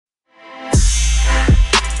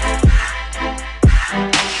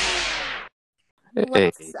Hey,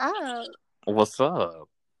 What's up? what's up?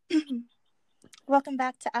 Welcome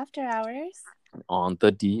back to After Hours On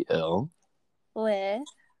the DL, with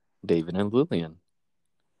David and Lillian.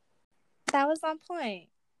 That was on point.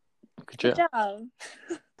 Good Good job.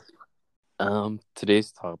 job.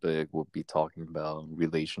 Today's topic will be talking about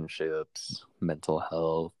relationships, mental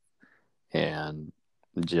health, and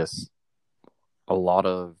just a lot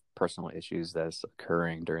of personal issues that's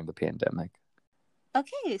occurring during the pandemic.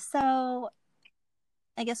 Okay, so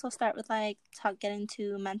I guess we'll start with getting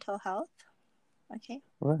to mental health. Okay.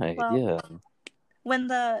 Right, Well, yeah. when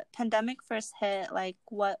the pandemic first hit,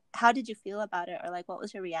 how did you feel about it, or what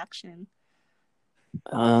was your reaction?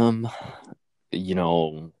 Um, you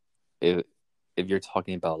know, if if you're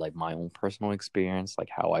talking about like my own personal experience, like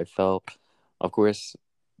how I felt, of course,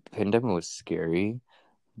 the pandemic was scary.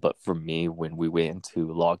 But for me, when we went into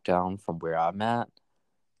lockdown from where I'm at,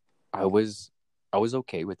 I was I was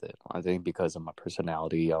okay with it. I think because of my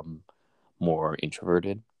personality, I'm more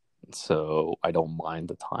introverted, so I don't mind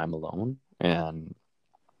the time alone. And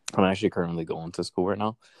I'm actually currently going to school right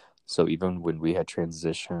now. So even when we had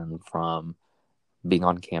transitioned from being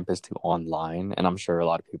on campus to online, and I'm sure a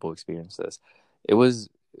lot of people experience this, it was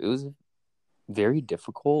very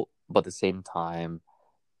difficult, but at the same time,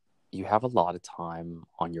 you have a lot of time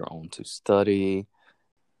on your own to study.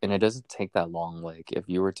 And it doesn't take that long. Like, if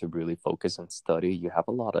you were to really focus and study, you have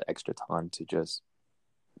a lot of extra time to just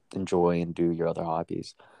enjoy and do your other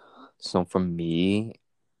hobbies. So for me,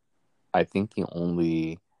 I think the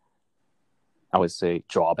only, I would say,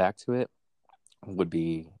 drawback to it would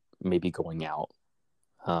be maybe going out.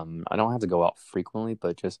 I don't have to go out frequently,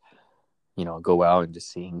 but just, go out and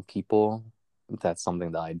just seeing people. That's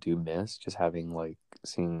something that I do miss, just having like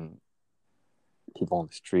seeing people on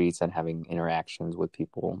the streets and having interactions with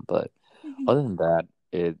people. But Mhm. other than that,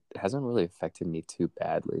 it hasn't really affected me too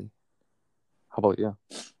badly. How about you?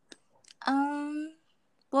 Um,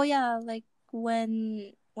 well, yeah,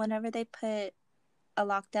 whenever they put a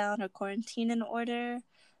lockdown or quarantine in order,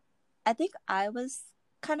 I think I was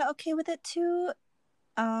kind of okay with it too.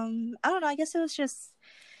 I don't know. I guess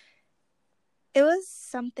it was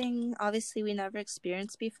something obviously we never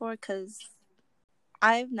experienced before because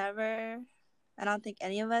I've never, I don't think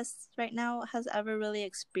any of us right now has ever really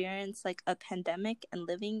experienced like a pandemic and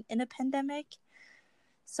living in a pandemic.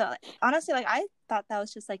 So honestly, I thought that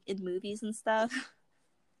was just like in movies and stuff,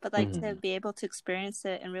 but to Mm-hmm. be able to experience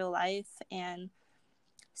it in real life and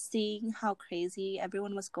seeing how crazy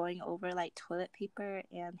everyone was going over like toilet paper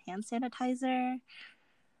and hand sanitizer.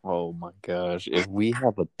 Oh my gosh. If we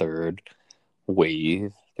have a third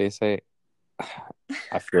wave, they say,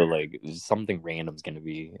 I feel like something random's gonna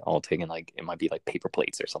be all taken. Like, it might be like paper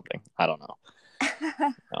plates or something. I don't know.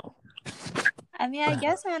 No. I mean, I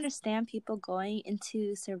guess I understand people going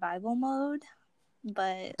into survival mode,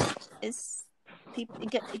 but it's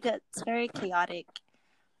it gets very chaotic.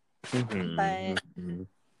 Mm-hmm. But Mm-hmm.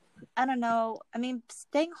 I don't know. I mean,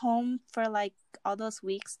 staying home for like all those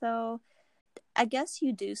weeks though, I guess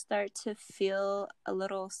you do start to feel a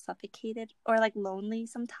little suffocated or like lonely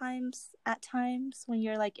sometimes at times when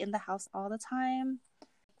you're like in the house all the time.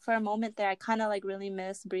 For a moment there, I kind of like really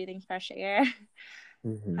miss breathing fresh air.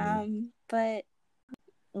 Mm-hmm. But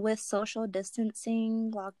with social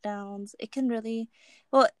distancing, lockdowns, it can really,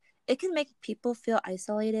 well, it can make people feel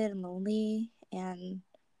isolated and lonely. And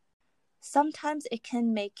sometimes it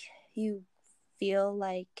can make you feel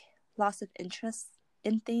like loss of interest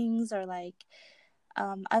in things, or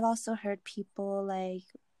I've also heard people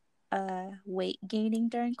weight gaining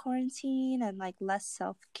during quarantine and like less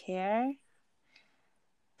self-care.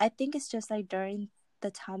 I think it's just like during the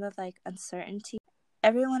time of like uncertainty,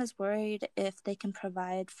 everyone is worried if they can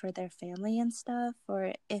provide for their family and stuff,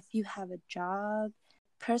 or if you have a job.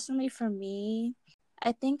 Personally, for me,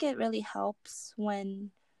 I think it really helps when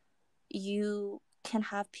you can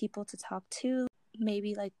have people to talk to,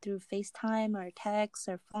 maybe like through FaceTime or text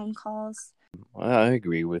or phone calls. I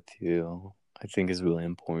agree with you. I think it's really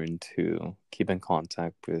important to keep in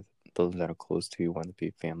contact with those that are close to you, whether it be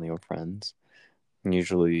family or friends.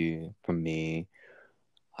 Usually, for me,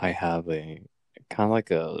 I have a kind of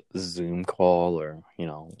like a Zoom call or,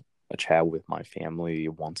 a chat with my family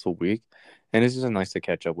once a week. And it's just nice to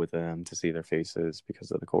catch up with them, to see their faces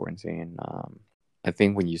because of the quarantine. I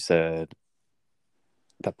think when you said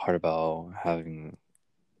that part about having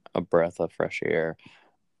a breath of fresh air,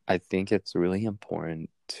 I think it's really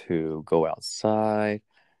important to go outside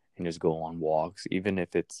and just go on walks, even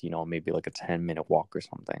if it's, maybe like a 10-minute walk or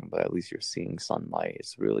something, but at least you're seeing sunlight.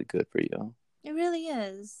 It's really good for you. It really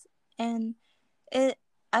is. And it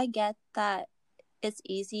I get that it's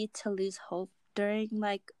easy to lose hope during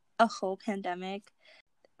like a whole pandemic.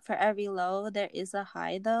 For every low, there is a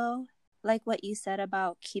high, though. Like what you said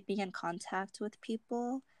about keeping in contact with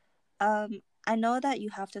people. I know that you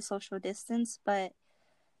have to social distance, but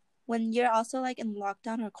when you're also like in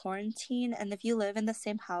lockdown or quarantine, and if you live in the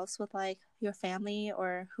same house with like your family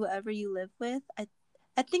or whoever you live with, I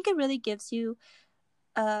think it really gives you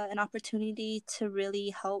an opportunity to really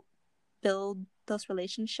help build those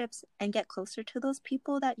relationships and get closer to those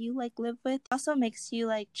people that you like live with. It also makes you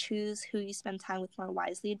like choose who you spend time with more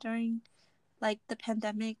wisely during like the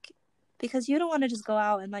pandemic, because you don't want to just go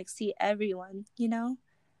out and like see everyone, you know?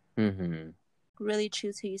 Mm-hmm. Really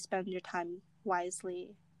choose who you spend your time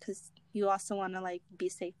wisely, because you also want to like be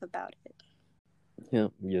safe about it.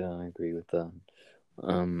 Yeah, I agree with that.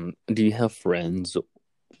 Do you have friends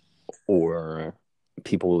or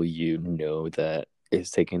people you know that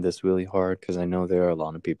is taking this really hard? Because I know there are a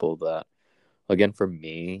lot of people that, again, for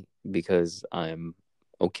me, because I'm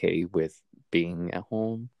okay with being at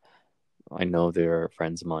home, I know there are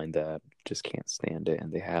friends of mine that just can't stand it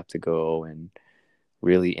and they have to go and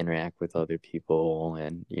really interact with other people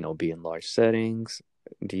and, be in large settings.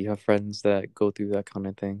 Do you have friends that go through that kind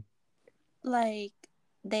of thing? Like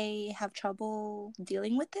they have trouble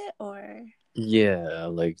dealing with it, or Yeah,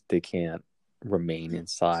 like they can't remain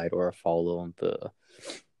inside or follow the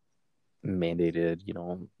mandated,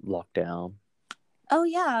 lockdown. oh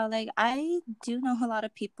yeah, like I do know a lot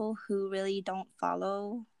of people who really don't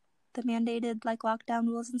follow the mandated like lockdown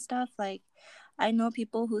rules and stuff. Like I know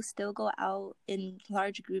people who still go out in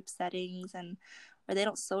large group settings, and or they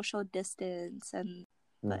don't social distance, and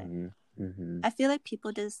but Mm-hmm. Mm-hmm. I feel like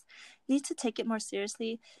people just need to take it more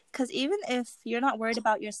seriously, because even if you're not worried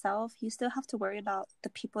about yourself, you still have to worry about the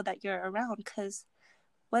people that you're around, because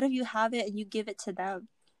what if you have it and you give it to them?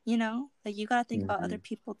 You know, like you got to think about other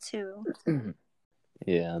people too. Mm-hmm.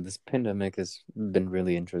 Yeah, this pandemic has been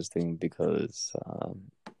really interesting because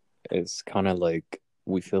it's kind of like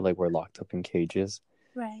we feel like we're locked up in cages,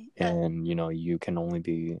 Right. and you can only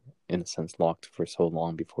be, in a sense, locked for so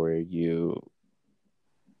long before you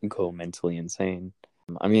go mentally insane.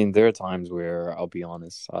 I mean, there are times where I'll be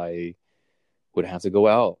honest, I would have to go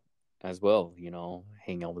out as well,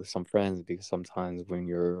 hang out with some friends, because sometimes when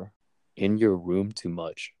you're in your room too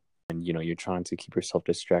much and you're trying to keep yourself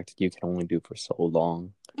distracted, you can only do for so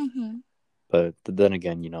long. Mm-hmm. But then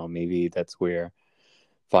again, maybe that's where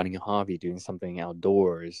finding a hobby, doing something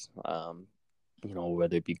outdoors,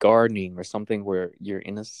 whether it be gardening or something where you're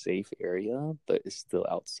in a safe area but it's still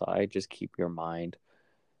outside, just keep your mind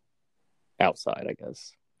outside, I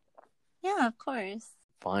guess. Yeah, of course.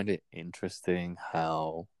 Find it interesting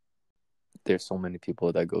how there's so many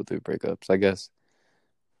people that go through breakups. I guess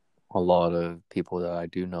a lot of people that I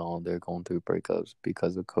do know, they're going through breakups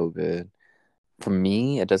because of COVID. For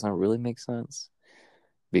me, it doesn't really make sense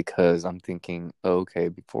because I'm thinking, okay,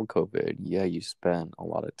 before COVID, yeah, you spent a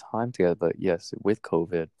lot of time together, but yes, with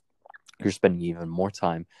COVID, you're spending even more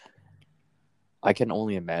time. I can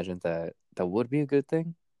only imagine that that would be a good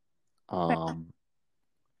thing. Right. Um,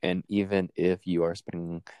 and even if you are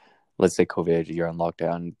spending, let's say COVID, you're on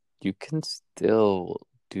lockdown, you can still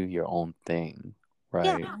do your own thing,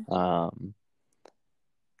 Yeah. right?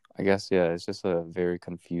 I guess, yeah, it's just a very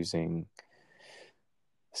confusing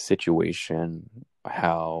situation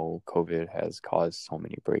how COVID has caused so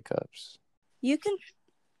many breakups. You can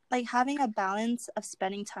like having a balance of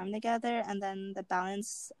spending time together and then the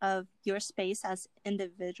balance of your space as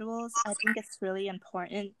individuals. I think it's really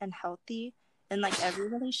important and healthy in like every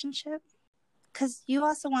relationship, because you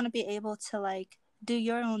also want to be able to like do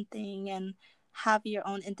your own thing and have your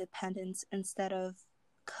own independence instead of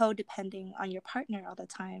codepending on your partner all the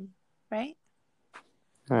time, right?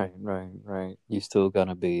 Right. You still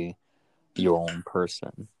gotta be your own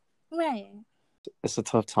person. Right. It's a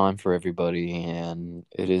tough time for everybody, and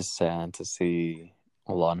it is sad to see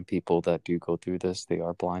a lot of people that do go through this. They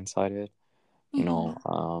are blindsided. You Mm-hmm.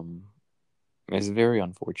 know, it's very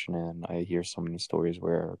unfortunate. I hear so many stories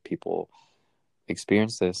where people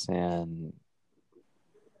experience this and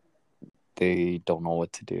they don't know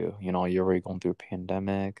what to do. You're already going through a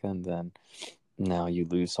pandemic, and then now you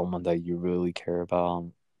lose someone that you really care about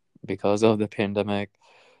because of the pandemic.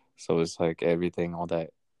 So it's like everything, all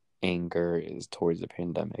that anger is towards the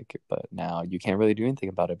pandemic, but now you can't really do anything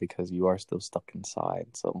about it because you are still stuck inside.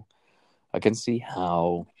 So I can see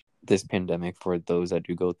how this pandemic, for those that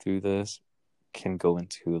do go through this, can go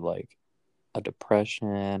into like a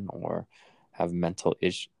depression or have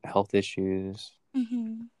health issues.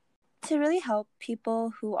 Mm-hmm. To really help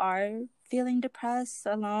people who are feeling depressed,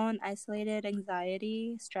 alone, isolated,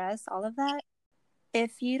 anxiety, stress, all of that,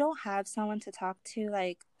 if you don't have someone to talk to,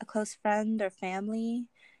 like a close friend or family,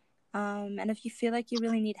 And if you feel like you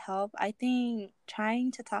really need help, I think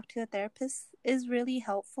trying to talk to a therapist is really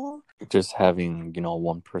helpful. Just having,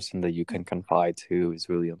 one person that you can confide to is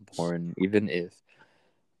really important, even if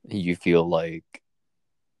you feel like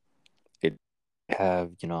it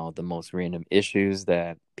have, the most random issues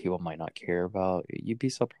that people might not care about. You'd be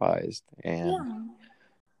surprised. And Yeah.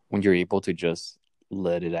 when you're able to just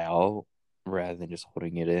let it out rather than just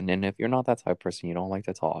holding it in. And if you're not that type of person, you don't like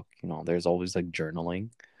to talk, there's always like journaling,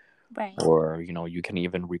 Right. or, you can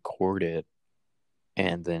even record it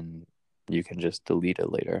and then you can just delete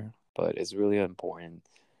it later. But it's really important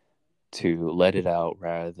to let it out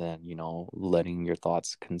rather than, letting your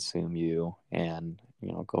thoughts consume you and,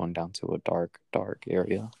 going down to a dark, dark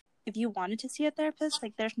area. If you wanted to see a therapist,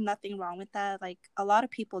 like there's nothing wrong with that. Like a lot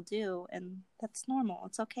of people do, and that's normal.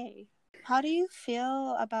 It's okay. How do you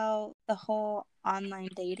feel about the whole online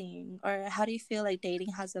dating, or how do you feel like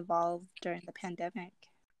dating has evolved during the pandemic?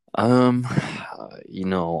 Um,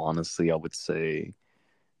 honestly, I would say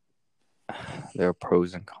there are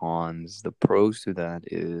pros and cons. The pros to that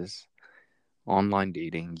is online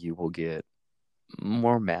dating, you will get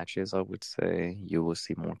more matches, I would say. You will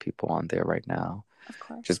see more people on there right now Of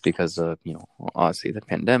course. just because of, obviously the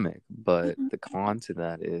pandemic. But Mhm. the con to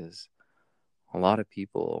that is a lot of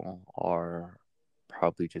people are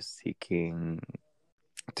probably just seeking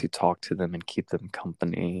to talk to them and keep them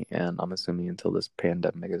company. And I'm assuming until this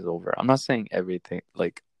pandemic is over. I'm not saying everything,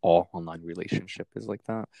 like all online relationship is like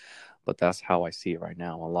that, but that's how I see it right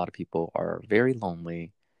now. A lot of people are very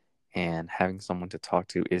lonely, and having someone to talk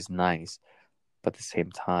to is nice, but at the same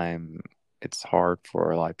time, it's hard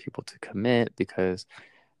for a lot of people to commit because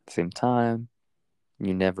at the same time,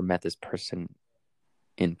 you never met this person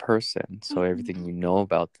in person. So Mhm. everything you know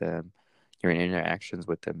about them, your interactions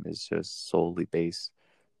with them is just solely based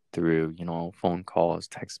through, phone calls,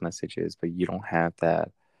 text messages, but you don't have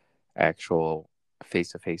that actual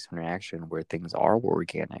face-to-face interaction where things are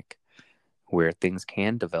organic, where things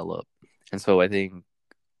can develop. And so I think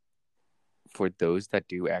for those that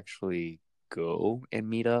do actually go and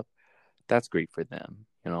meet up, that's great for them.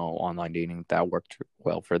 Online dating, that worked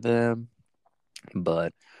well for them.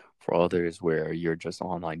 But for others where you're just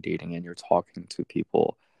online dating and you're talking to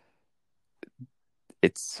people,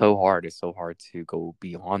 it's so hard. It's so hard to go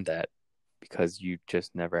beyond that because you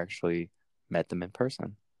just never actually met them in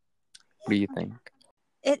person. What do you think?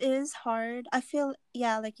 It is hard. I feel,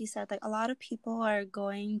 yeah, like you said, like a lot of people are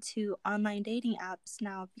going to online dating apps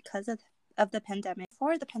now because of the pandemic.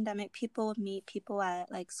 Before the pandemic, people would meet people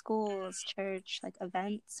at like schools, church, like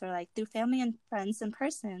events, or like through family and friends in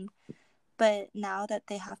person. But now that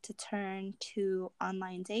they have to turn to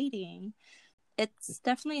online dating, it's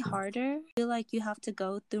definitely harder. I feel like you have to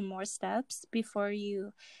go through more steps before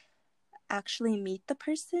you actually meet the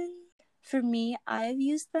person. For me, I've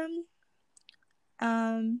used them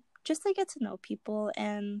just to get to know people,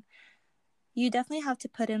 and you definitely have to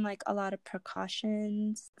put in like a lot of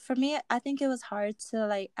precautions. For me, I think it was hard to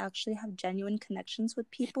like actually have genuine connections with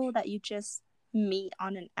people that you just meet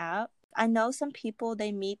on an app. I know some people,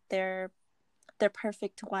 they meet their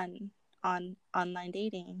perfect one on online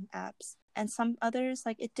dating apps, and some others,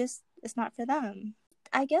 like it just is not for them.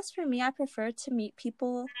 I guess for me, I prefer to meet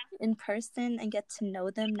people in person and get to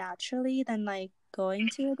know them naturally than like going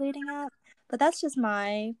to a dating app. But that's just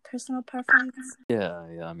my personal preference. Yeah,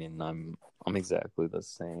 yeah. I mean, I'm exactly the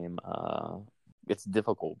same. It's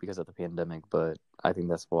difficult because of the pandemic, but I think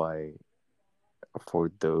that's why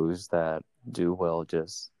for those that do well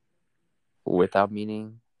just without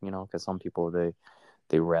meeting, because some people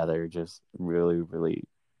they rather just really really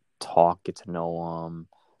talk, get to know them,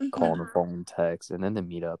 call on Mm-hmm. the phone, text, and then they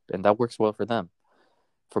meet up, and that works well for them.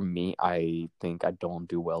 For me, I think I don't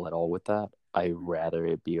do well at all with that. I rather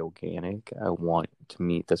it be organic. I want to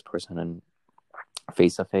meet this person in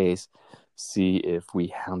face to face, see if we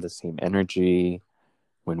have the same energy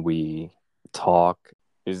when we talk.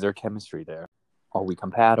 Is there chemistry there? Are we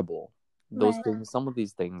compatible? Those Right. things, some of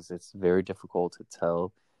these things, it's very difficult to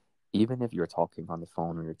tell. Even if you're talking on the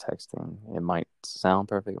phone or you're texting, it might sound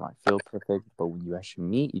perfect, it might feel perfect, but when you actually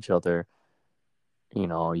meet each other,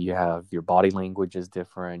 you have your body language is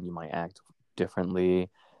different, you might act differently,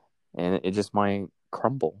 and it just might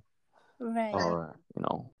crumble. Right. Or,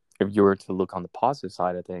 if you were to look on the positive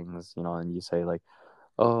side of things, and you say like,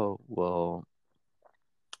 oh, well,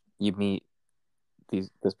 you meet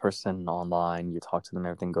this person online, you talk to them,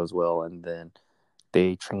 everything goes well, and then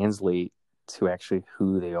they translate to actually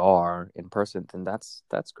who they are in person, then that's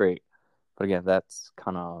great. But again, that's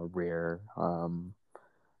kind of rare.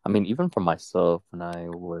 I mean, even for myself, when I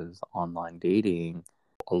was online dating,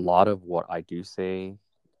 a lot of what I do say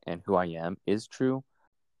and who I am is true.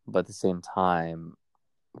 but at the same time,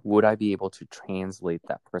 would I be able to translate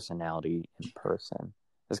that personality in person?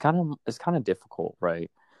 It's kind of difficult, right?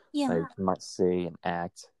 Yeah. Like you might say and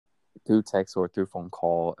act through text or through phone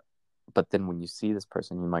call, but then when you see this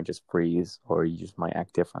person, you might just freeze or you just might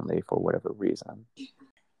act differently for whatever reason.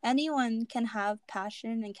 Anyone can have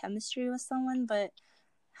passion and chemistry with someone, but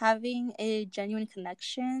having a genuine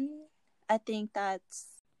connection, I think that's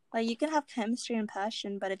like you can have chemistry and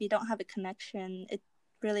passion, but if you don't have a connection, it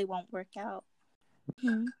really won't work out.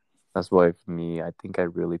 Mm-hmm. That's why for me, I think I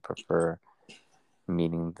really prefer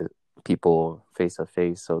meeting the people face to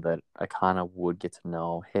face so that I kind of would get to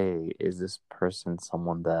know, hey, is this person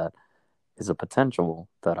someone that is a potential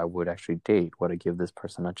that I would actually date? Would I give this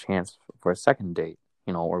person a chance for a second date?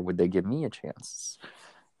 Or would they give me a chance?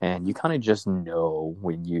 And you kind of just know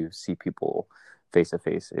when you see people face to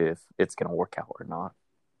face if it's going to work out or not.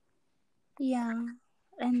 Yeah.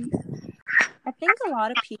 And I think a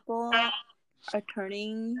lot of people are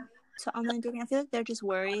turning to online dating. I feel like they're just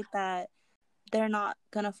worried that they're not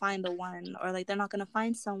gonna find the one, or like they're not gonna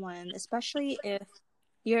find someone, especially if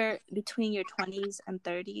you're between your 20s and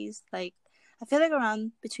 30s. Like, I feel like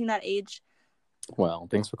around between that age. Well,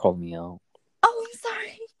 thanks for calling me out. Oh, I'm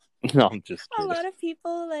sorry. No, I'm just A kidding. lot of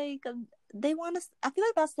people like they want to. I feel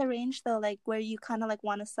like that's the range though, like where you kind of like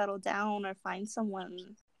want to settle down or find someone.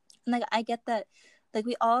 And like I get that, like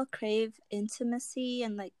we all crave intimacy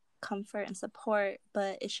and like comfort and support,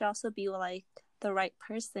 but it should also be like the right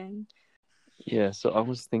person. Yeah, so I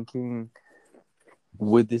was thinking,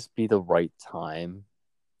 would this be the right time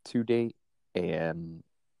to date? And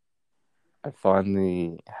I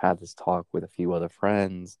finally had this talk with a few other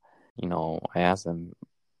friends. I asked them,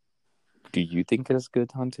 do you think it's a good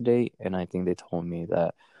time to date? And I think they told me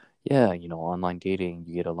that, yeah, online dating,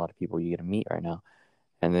 you get a lot of people you get to meet right now.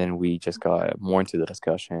 And then we just got more into the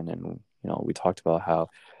discussion and, we talked about how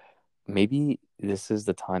maybe this is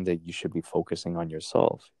the time that you should be focusing on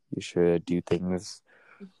yourself. You should do things,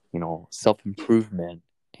 self improvement.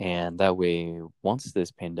 And that way, once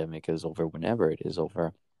this pandemic is over, whenever it is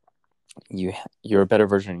over, you're a better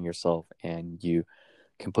version of yourself and you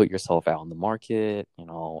can put yourself out in the market,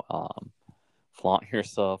 flaunt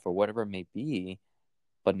yourself or whatever it may be.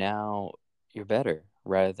 But now you're better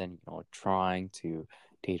rather than, trying to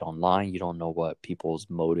date online. You don't know what people's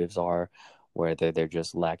motives are, whether they're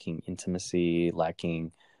just lacking intimacy,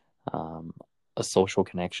 lacking um, a social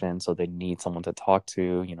connection. So they need someone to talk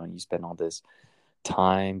to, you spend all this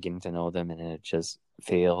time getting to know them and it just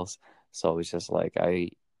fails. So it's just like,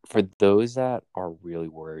 for those that are really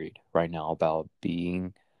worried right now about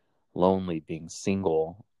being lonely, being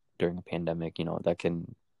single during a pandemic, that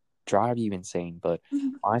can drive you insane. But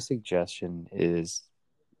Mhm. my suggestion is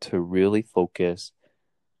to really focus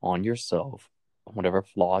on yourself, whatever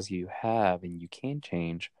flaws you have and you can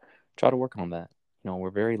change, try to work on that. We're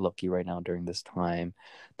very lucky right now during this time,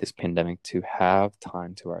 this pandemic, to have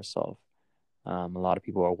time to ourselves. A lot of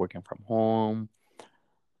people are working from home.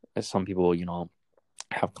 Some people,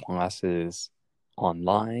 have classes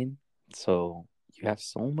online. So you have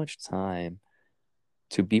so much time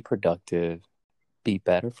to be productive, be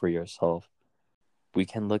better for yourself. We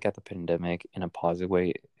can look at the pandemic in a positive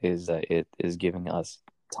way, is that it is giving us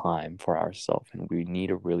time for ourselves and we need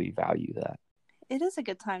to really value that. It is a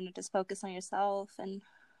good time to just focus on yourself and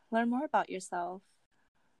learn more about yourself.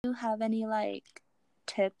 Do you have any like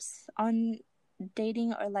tips on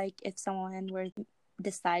dating, or like if someone were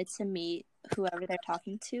decides to meet whoever they're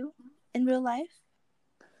talking to in real life?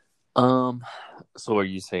 Um, so are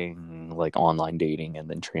you saying like online dating and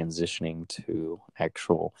then transitioning to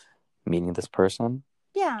actual meeting this person?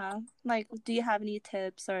 Yeah, like do you have any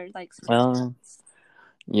tips or like Um, suggestions?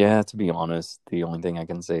 yeah, to be honest, the only thing I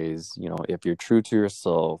can say is, if you're true to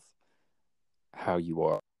yourself, how you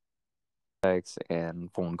are, texts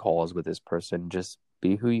and phone calls with this person, just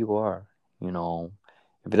be who you are. You know,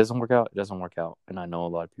 if it doesn't work out, it doesn't work out. And I know a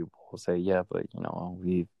lot of people will say, yeah, but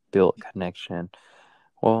we built connection.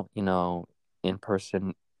 Well, in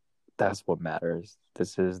person, that's what matters.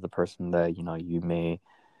 This is the person that, you may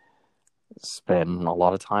spend a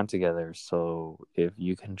lot of time together. So if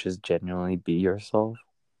you can just genuinely be yourself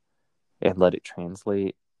and let it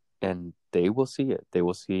translate, and they will see it. They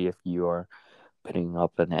will see if you are putting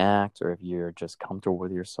up an act or if you're just comfortable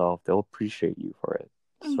with yourself. They'll appreciate you for it.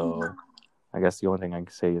 Mm-hmm. So I guess the only thing I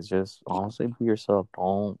can say is just honestly be yourself.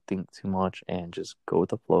 Don't think too much and just go with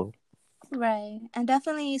the flow. Right, and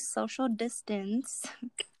definitely social distance,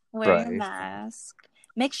 wearing a Right. mask.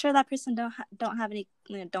 Make sure that person don't have any,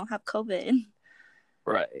 don't have COVID.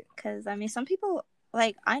 Right. Because I mean, some people,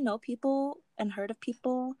 like I know people and heard of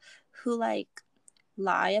people who like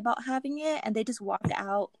lie about having it, and they just walk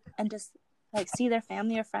out and just like see their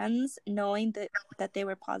family or friends knowing that they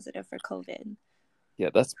were positive for COVID. Yeah,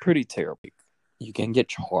 that's pretty terrible. You can get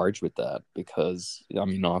charged with that because, I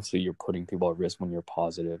mean, obviously you're putting people at risk when you're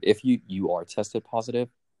positive. If you are tested positive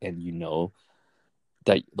and you know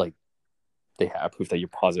that, like, they have proof that you're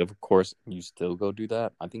positive, of course, you still go do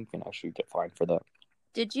that, I think you can actually get fined for that.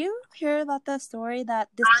 Did you hear about the story that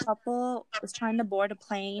this couple was trying to board a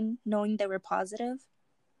plane knowing they were positive?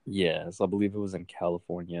 Yes, I believe it was in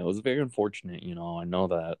California. It was very unfortunate, I know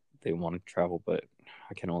that they wanted to travel, but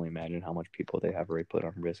I can only imagine how much people they have already put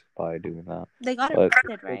on risk by doing that. They got But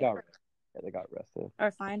arrested, they right? got arrested.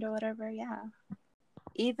 Or fined or whatever, yeah.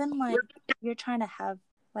 Even like if you're trying to have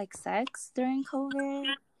like sex during COVID,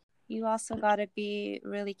 you also gotta be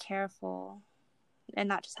really careful and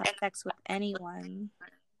not just have sex with anyone.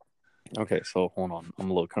 Okay, so hold on. I'm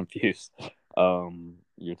a little confused.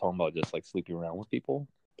 You're talking about just like sleeping around with people?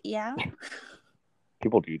 Yeah?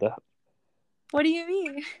 People do that? What do you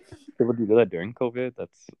mean? People do that during COVID?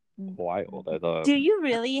 That's wild. I thought, Do you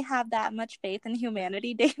really have that much faith in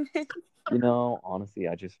humanity, David? honestly,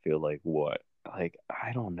 I just feel like what? Like,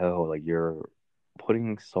 I don't know. Like, you're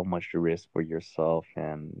putting so much risk for yourself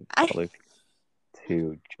and I other people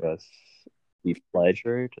to just be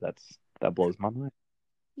pleasured. That blows my mind.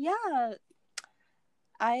 yeah,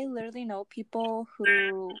 I literally know people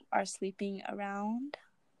who are sleeping around.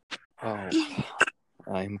 Oh,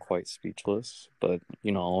 I'm quite speechless. But,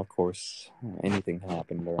 of course, anything can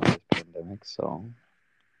happen during this pandemic, so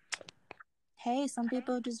Hey, some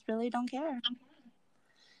people just really don't care.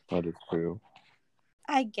 that is true.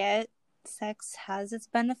 I get sex has its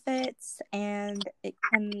benefits and it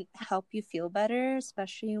can help you feel better,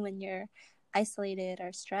 especially when you're isolated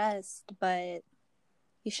or stressed, but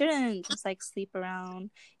you shouldn't just like sleep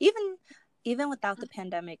around. Even without the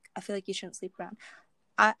pandemic, I feel like you shouldn't sleep around.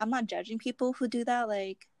 I'm not judging people who do that.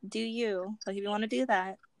 Like, do you? Like, if you want to do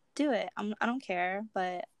that, do it. I don't care,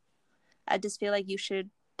 but I just feel like you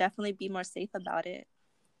should definitely be more safe about it.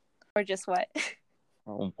 Or just what?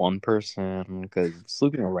 One person, because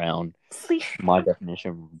sleeping around, Sleep. my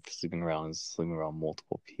definition of sleeping around is sleeping around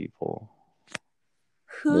multiple people.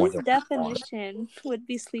 More Whose than one. definition would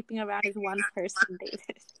be sleeping around as one person,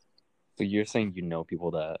 David? So you're saying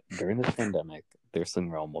people that during this pandemic, they're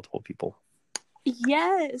sleeping around multiple people?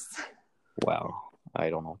 Yes. Wow. I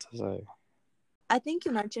don't know what to say. I think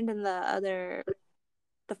you mentioned in the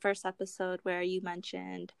first episode where you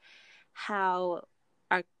mentioned how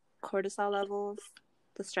our cortisol levels,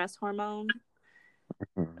 the stress hormone,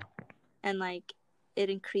 Hmm. and like it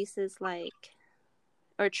increases like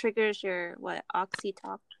or triggers your what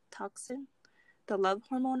oxytocin, the love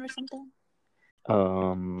hormone or something,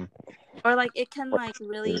 Um, or like it can like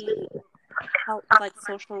really help like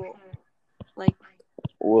social like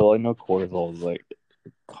well, I know cortisol is like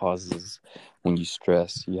causes when you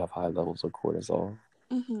stress, you have high levels of cortisol.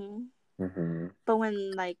 mm-hmm. Hmm. But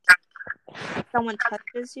when like someone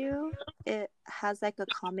touches you, it has like a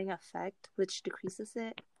calming effect, which decreases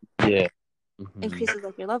it, Yeah. Hmm. increases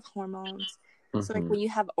like your love hormones. So like Hmm. when you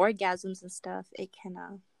have orgasms and stuff, it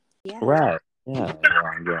can yeah, Right. Yeah.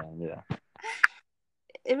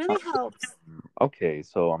 it really helps. Okay,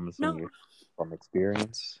 so I'm assuming No, you're from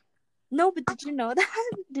experience. no, but did you know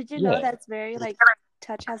that? Did you know Yeah. that's very like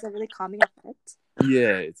touch has a really calming effect?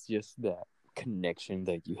 Yeah, it's just that connection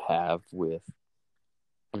that you have with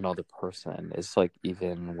another person. It's like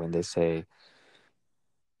even when they say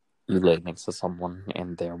you lay next to someone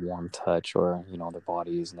and their warm touch or, their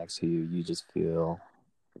body is next to you, you just feel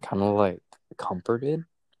kind of like comforted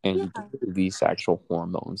and Yeah. you get these actual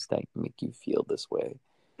hormones that make you feel this way.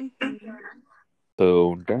 Mm-hmm.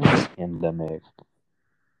 So during this pandemic,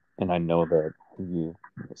 and I know that you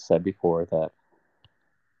said before that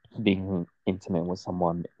being intimate with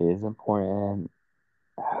someone is important.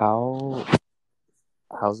 How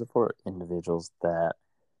how's it for individuals that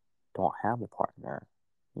don't have a partner?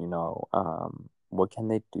 What can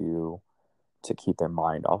they do to keep their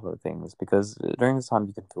mind off of things? Because during this time,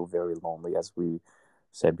 you can feel very lonely, as we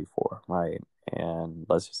said before, right? And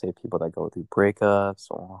let's just say people that go through breakups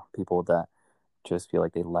or people that just feel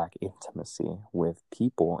like they lack intimacy with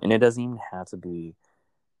people, and it doesn't even have to be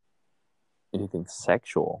anything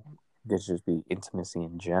sexual. It could just be intimacy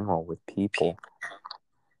in general with people.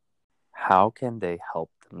 How can they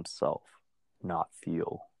help themselves not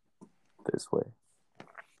feel this way?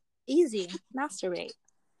 Easy, masturbate.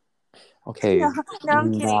 Okay, No, no,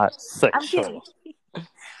 I'm kidding. not I'm kidding. sexual.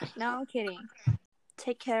 No, I'm kidding.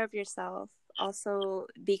 Take care of yourself. Also,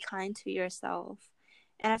 be kind to yourself.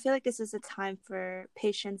 And I feel like this is a time for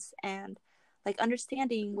patience and like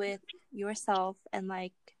understanding with yourself and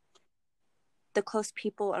like the close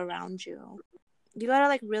people around you. You gotta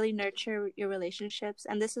like really nurture your relationships,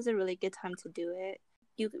 and this is a really good time to do it.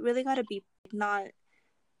 You really gotta be not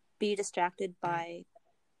be distracted by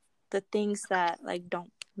the things that like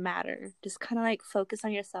don't matter. Just kind of like focus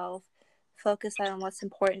on yourself, focus on what's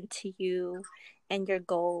important to you and your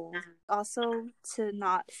goals. Also, to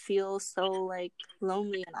not feel so like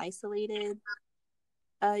lonely and isolated.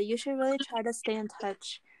 You should really try to stay in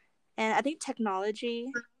touch. And I think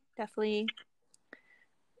technology definitely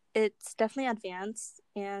it's definitely advanced,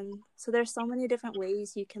 and so there's so many different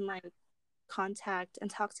ways you can like contact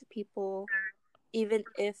and talk to people even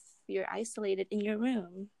if you're isolated in your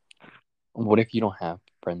room. What if you don't have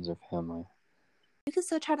friends or family? You can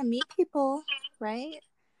still try to meet people, right?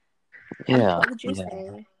 Yeah, What would you yeah.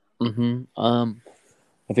 say?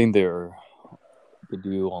 I think they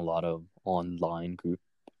do a lot of online group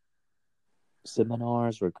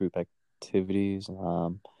seminars or group activities.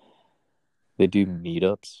 They do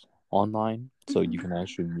meetups online, so you Mm-hmm. can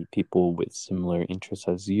actually meet people with similar interests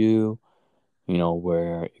as you. You know,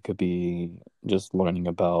 where it could be just learning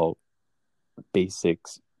about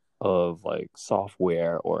basics of like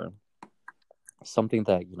software or something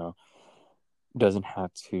that doesn't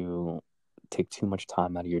have to take too much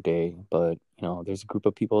time out of your day. But there's a group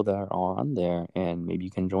of people that are on there, and maybe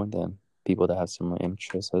you can join them. People that have similar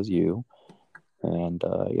interests as you, and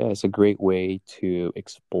yeah, it's a great way to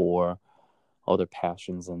explore other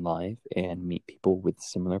passions in life and meet people with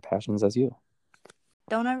similar passions as you.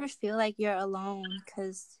 Don't ever feel like you're alone,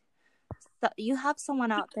 because you have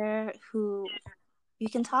someone out there who you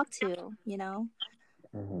can talk to, you know?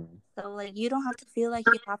 Mm-hmm. So, like, you don't have to feel like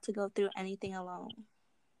you have to go through anything alone.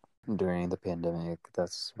 During the pandemic,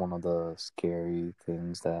 that's one of the scary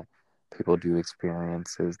things that people do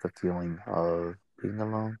experience is the feeling of being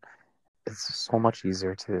alone. It's so much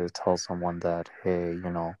easier to tell someone that, hey,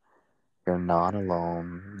 you're not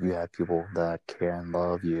alone. You have people that care and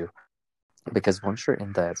love you. Because once you're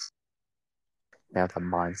in that, you have that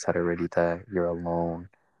mindset already that you're alone.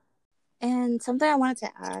 And something I wanted to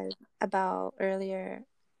add about earlier,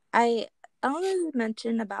 I I don't know if you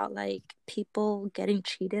mentioned about like people getting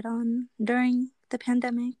cheated on during the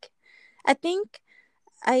pandemic. I think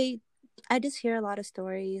I I just hear a lot of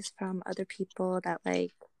stories from other people that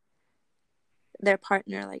like their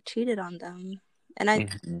partner like cheated on them. And I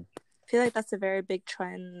Mm-hmm. feel like that's a very big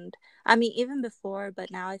trend. I mean, even before,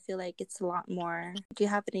 but now I feel like it's a lot more. Do you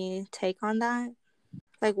have any take on that?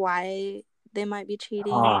 Like why they might be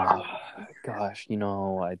cheating? Oh, gosh,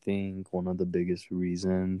 I think one of the biggest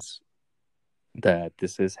reasons that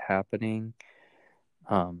this is happening,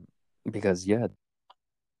 um, because yeah, I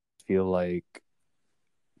feel like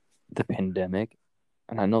the pandemic,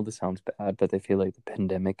 and I know this sounds bad, but they feel like the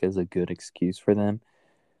pandemic is a good excuse for them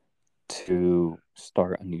to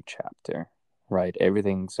start a new chapter, right?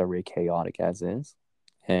 Everything's already chaotic as is.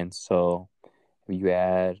 And so if you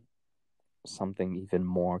add something even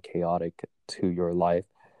more chaotic to your life,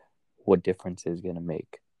 what difference is going to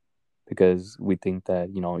make? Because we think that,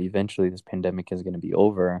 eventually this pandemic is going to be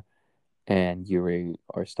over and you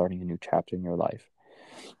are starting a new chapter in your life.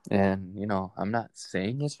 And, I'm not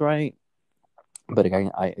saying it's right, but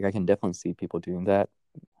I can definitely see people doing that,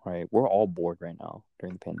 right? We're all bored right now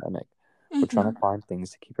during the pandemic. We're trying Mm-hmm. to find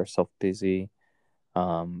things to keep ourselves busy,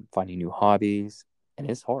 finding new hobbies, and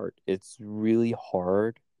it's hard. It's really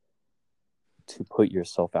hard to put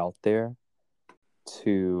yourself out there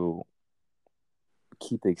to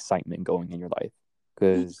keep the excitement going in your life.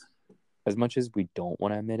 Because as much as we don't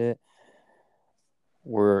want to admit it,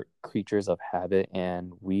 we're creatures of habit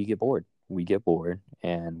and we get bored. We get bored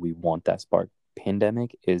and we want that spark.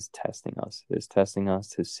 Pandemic is testing us. It's testing us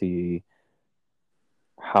to see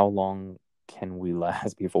how long can we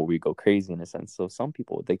last before we go crazy in a sense. So some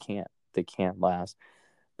people they can't last.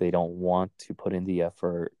 They don't want to put in the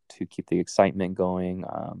effort to keep the excitement going,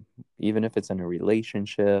 even if it's in a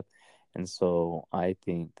relationship. And so I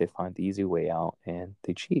think they find the easy way out and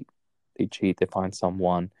they cheat. They cheat. They find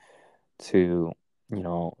someone to, you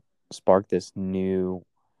know, spark this new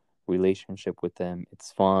relationship with them.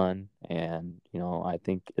 It's fun. And, I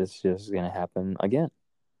think it's just going to happen again.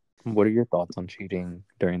 What are your thoughts on cheating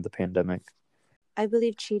during the pandemic? I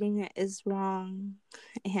believe cheating is wrong,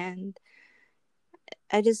 and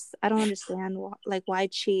I don't understand why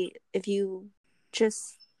cheat if you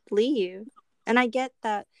just leave. And I get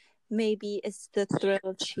that maybe it's the thrill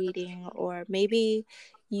of cheating, or maybe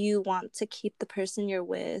you want to keep the person you're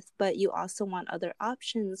with, but you also want other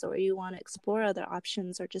options, or you want to explore other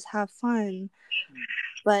options, or just have fun.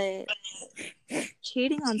 But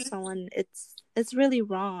cheating on someone, it's really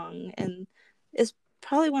wrong, and is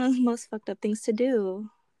probably one of the most fucked up things to do,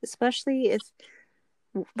 especially if,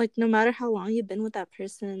 like, no matter how long you've been with that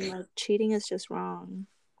person, like, cheating is just wrong.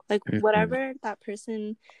 Like, Mhm. whatever that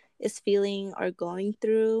person is feeling or going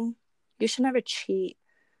through, you should never cheat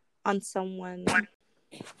on someone,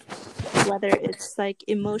 whether it's like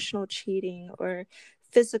emotional cheating or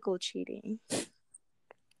physical cheating.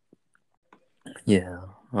 Yeah.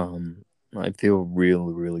 I feel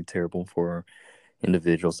really, really terrible for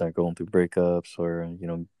individuals that are going through breakups or,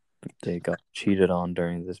 they got cheated on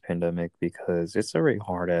during this pandemic, because it's already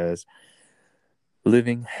hard as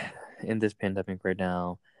living in this pandemic right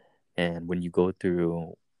now. And when you go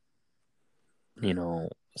through,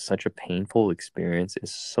 such a painful experience,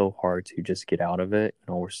 it's so hard to just get out of it.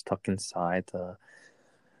 We're stuck inside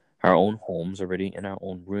our own homes already, in our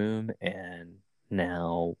own room, and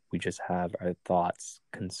now we just have our thoughts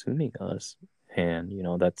consuming us. And,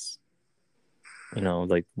 that's,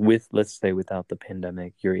 like, with, let's say, without the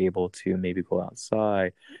pandemic, you're able to maybe go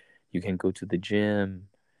outside, you can go to the gym,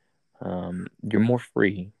 you're more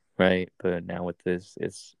free, right? But now with this,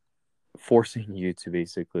 it's forcing you to,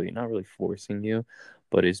 basically, not really forcing you,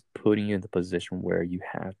 but it's putting you in the position where you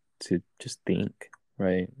have to just think,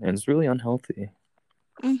 right? And it's really unhealthy.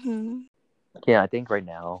 Mm-hmm. Yeah, I think right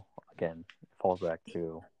now, again, it falls back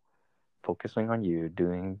to focusing on you,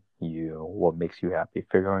 doing you, what makes you happy,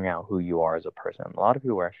 figuring out who you are as a person. A lot of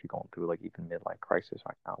people are actually going through, like, even midlife crisis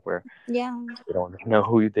right now, where Yeah. they don't know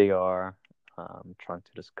who they are, trying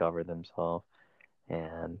to discover themselves.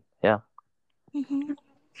 And yeah. Mm-hmm.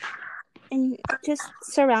 And just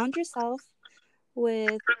surround yourself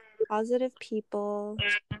with positive people.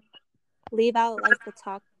 Leave out like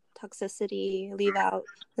the toxicity, leave out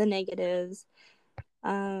the negatives,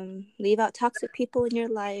 leave out toxic people in your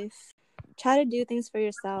life. Try to do things for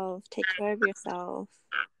yourself, take care of yourself,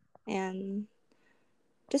 and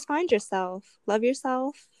just find yourself. Love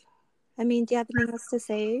yourself. I mean, do you have anything else to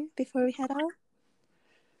say before we head out?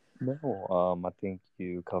 No, I think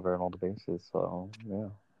you covered all the bases, so yeah.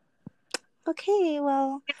 Okay,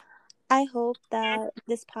 well, I hope that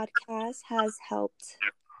this podcast has helped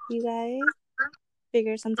you guys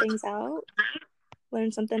figure some things out,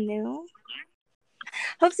 learn something new.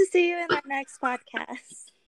 Hope to see you in our next podcast.